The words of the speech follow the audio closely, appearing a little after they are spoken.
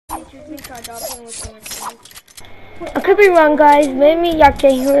I could be wrong, guys. Maybe y'all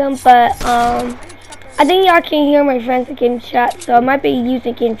can't hear them, but I think y'all can hear my friends in game chat, so I might be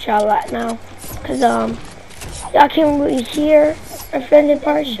using game chat a lot now, cause y'all can't really hear my friends in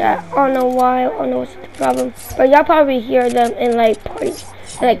part chat. I don't know why. I don't know what's the problem, but y'all probably hear them in like parties,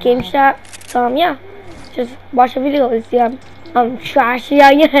 like game chat. So yeah, just watch the video and see how trashy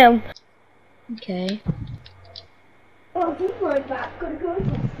I am. Okay.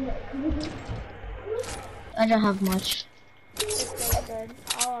 I don't have much. It's so good.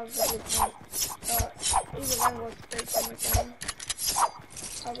 All of the good even I work straight from my phone.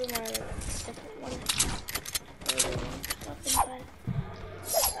 Probably my different one.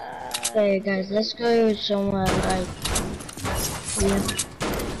 Okay, guys, let's go somewhere like. Yeah.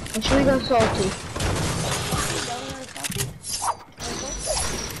 Or should we go salty?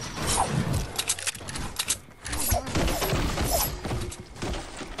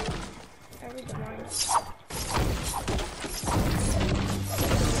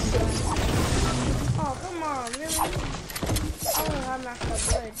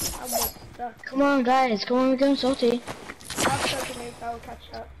 Come on, guys, come on, we're going salty.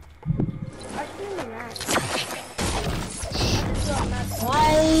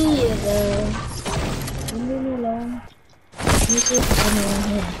 Why? Leave me alone. Let me see if there's anyone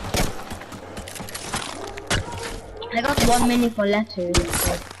here. I got 1 minute for letters.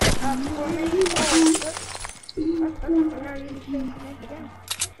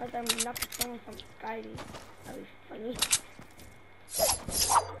 But I'm not playing some Skydy. That was funny.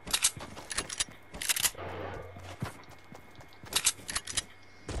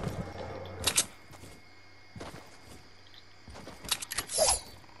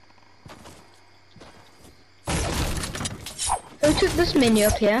 Who took this menu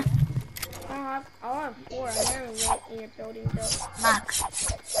up here? I'll have 4. I never went in your building though. Max.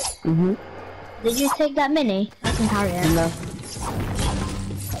 Did you take that mini? I can carry it. No.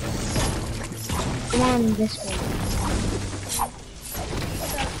 Come on, this way.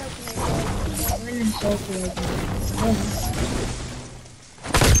 I'm in salty again.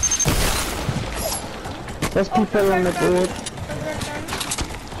 There's people on the board.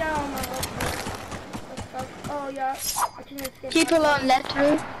 People on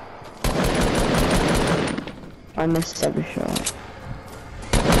letter. I missed every shot.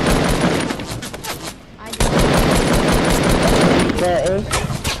 I 30.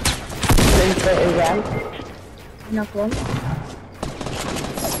 30 right. knock one.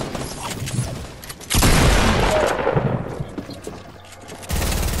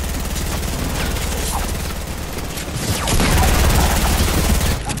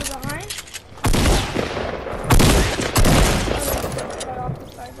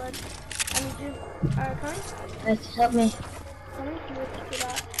 Guys, help me.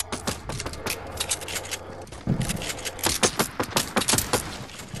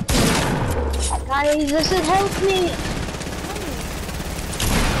 Guys, this will help me.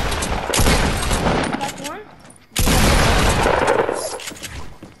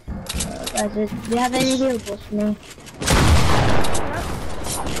 Guys, do you have any healables for me?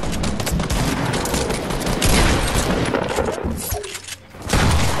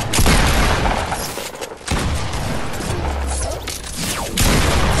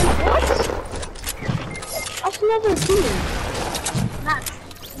 Another team. Max,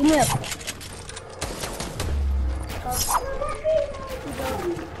 give me up.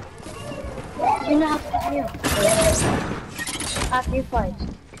 You know how to pick me up. After you fight.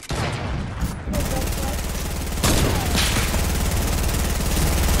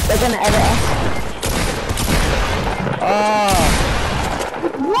 They're gonna edit us. Oh.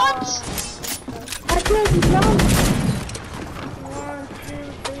 What? I can't jump.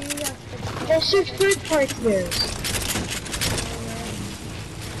 There's such food parts here.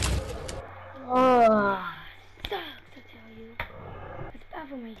 Oh.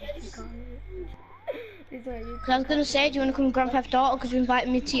 I was gonna say, do you wanna come to Grand Theft Auto? Because you invited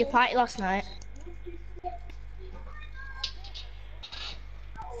me to your party last night.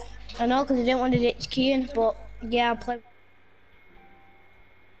 I know, because I didn't want to ditch Kian, but yeah, I'll play.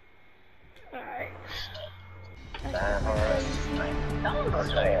 Alright.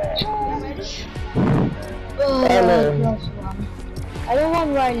 Oh, I don't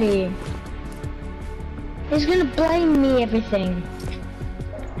want Riley. He's gonna blame me everything.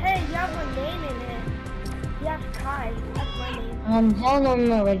 Hey, you have a name in it. You have Kai. That's my name. Hell no, I'm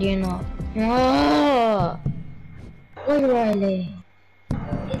not ready enough. No. Where's Riley?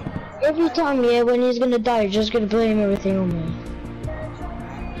 Every time, yeah, when he's gonna die, he's just gonna blame everything on me.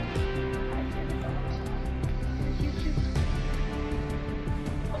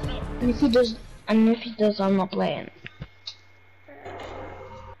 And if he does, I'm not playing.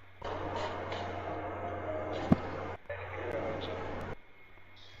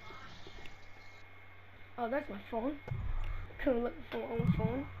 Oh, that's my phone. Couldn't look for my own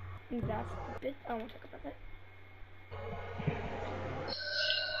phone. That's stupid. I won't talk about that.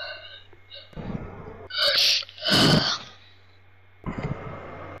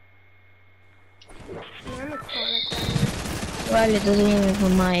 I'm a chronic grinder. Riley doesn't even have a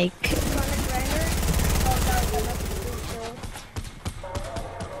mic. Chronic grinder? Oh, that's pretty cool.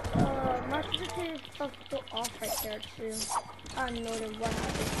 My certificate is still off right there, too. I don't know what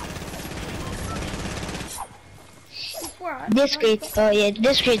happened. Discreet. Oh yeah,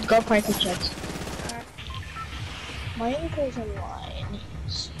 discreet. Go party chat. Alright. My uncle's online.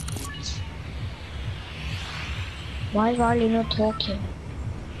 Why is Riley not talking?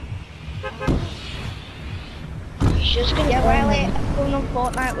 He's just gonna. Yeah, Riley, I'm going on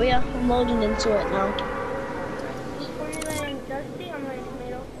Fortnite with you. I'm loading into it now. Before you're letting Dusty, I'm letting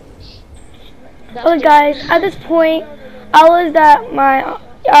Tomato. Okay, guys, at this point, I was that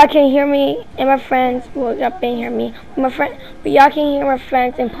y'all can hear me and my friends. Well, y'all can't hear me, but y'all can hear my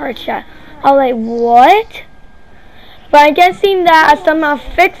friends in part chat. I was like, what? But I'm guessing that I somehow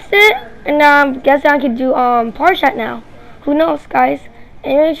fixed it, and now I'm guessing I can do part chat now. Who knows, guys?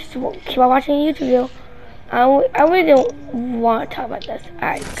 Anyway, just keep on watching a YouTube video. I really don't want to talk about this.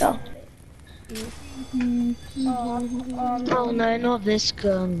 Alright, go. Oh no, not this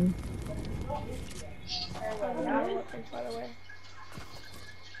gun. By the way.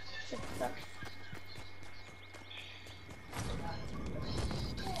 It sucks.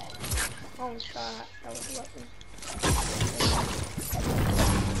 Oh, shot. That was a weapon.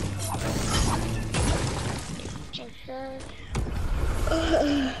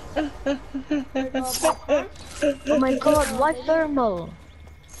 Oh my god, why thermal?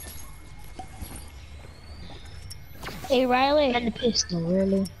 Hey, Riley. And the pistol,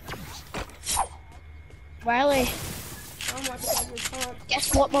 really? Riley,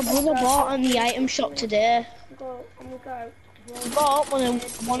 guess what my brother bought on the item shop today? He bought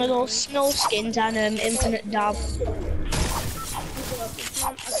one of those snow skins and infinite dab.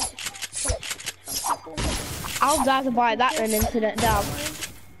 I'd rather buy that than infinite dab.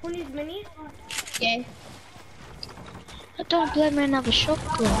 Who needs minis? Yeah. I don't blame me another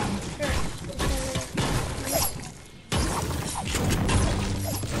shotgun.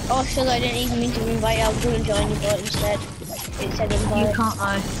 Oh, shit, I didn't even mean to invite you. I was going to join you, but instead it said invite. You can't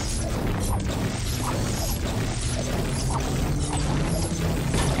lie.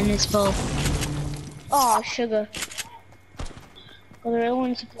 And it's full. Oh, sugar. Well, the real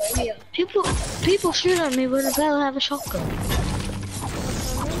ones to play here. People shoot at me when I barely have a shotgun.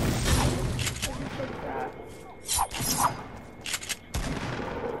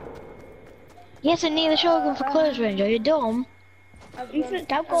 Yes, I need a shotgun for close range. Are you dumb? Infinite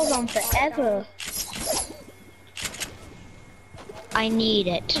dab goes on forever. I need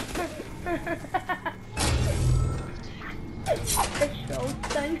it. The show's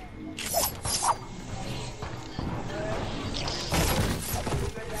done.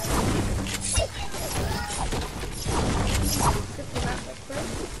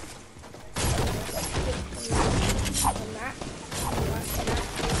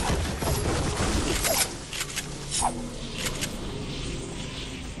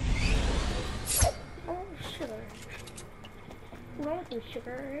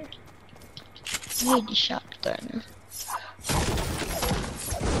 Sugar. Need the shotgun.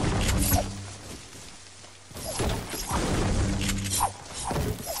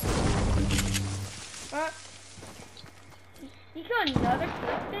 What? You got another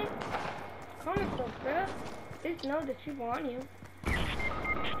person? Comment so bro. Just know that you want you.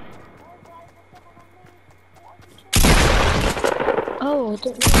 Oh,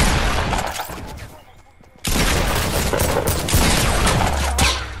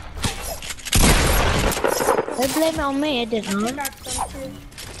 they blame it on me, I didn't know. I got some too.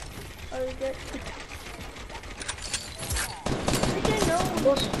 Oh, you good? I didn't know who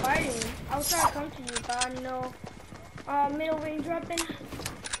was fighting. I was trying to come to you, but I know middle range weapon.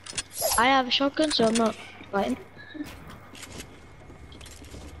 I have a shotgun, so I'm not fighting.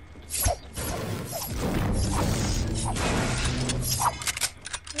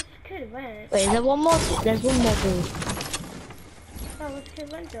 This kid went. Wait, there's one more dude. Oh, this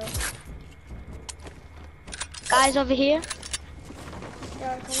kid went though. Guys over here.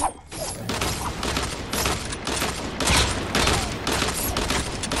 Yeah, come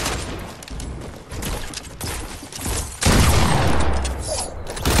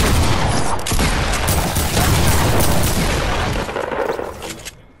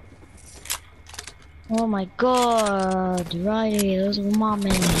Oh my god, Riley, those were my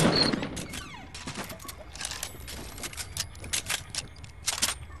minis.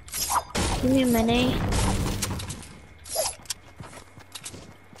 Give me a mini.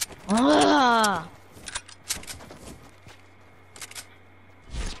 Ah!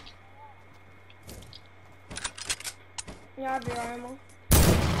 Yeah, I have your ammo.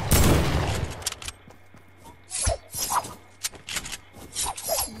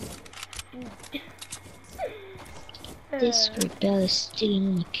 This rebel is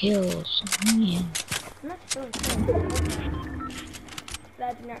stealing my kills. Man. I'm not stealing kills.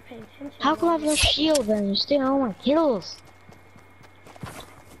 Glad you're not paying attention. How come I have no shield then? You're stealing all my kills.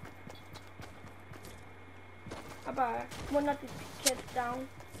 How about we'll knock these kids down?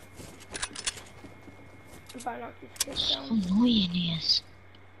 How about knock these kids So down? annoying he is.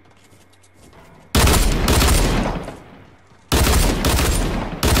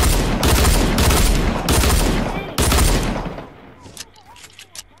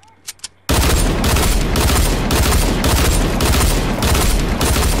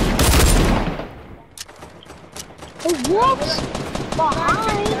 What?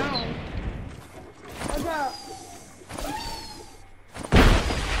 Behind? What's up?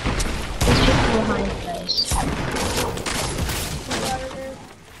 There's people behind, guys. What it is?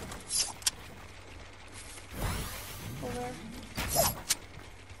 Over.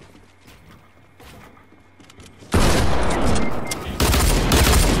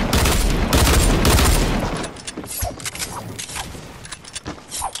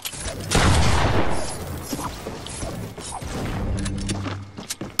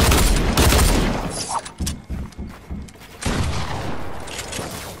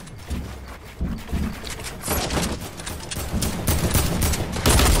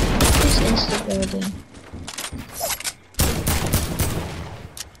 Building.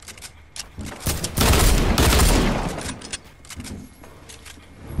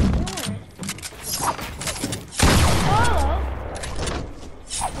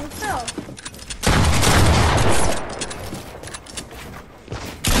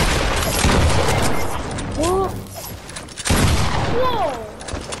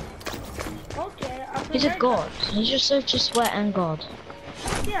 He's a god. He's just such a sweat and god.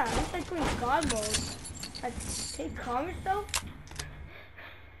 Yeah, it's like going god mode. Like, can you calm yourself?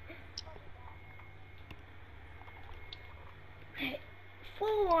 Hey,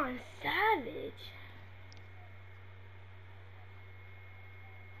 full on savage.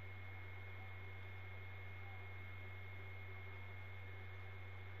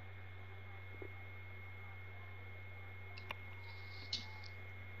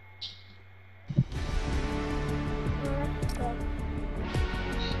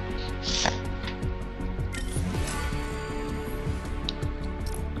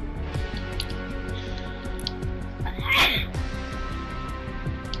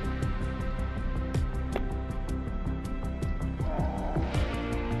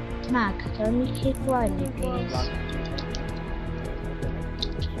 Mac, tell me keep Riley, please.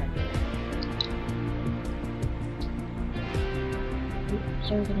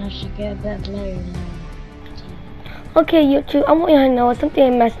 So we can actually get a better player now. Okay, YouTube, I want you to know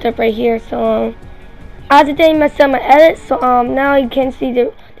something messed up right here. So, I didn't mess up my edit. So, now you can see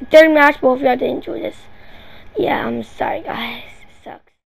the third match. But hopefully, y'all did enjoy this. Yeah, I'm sorry, guys.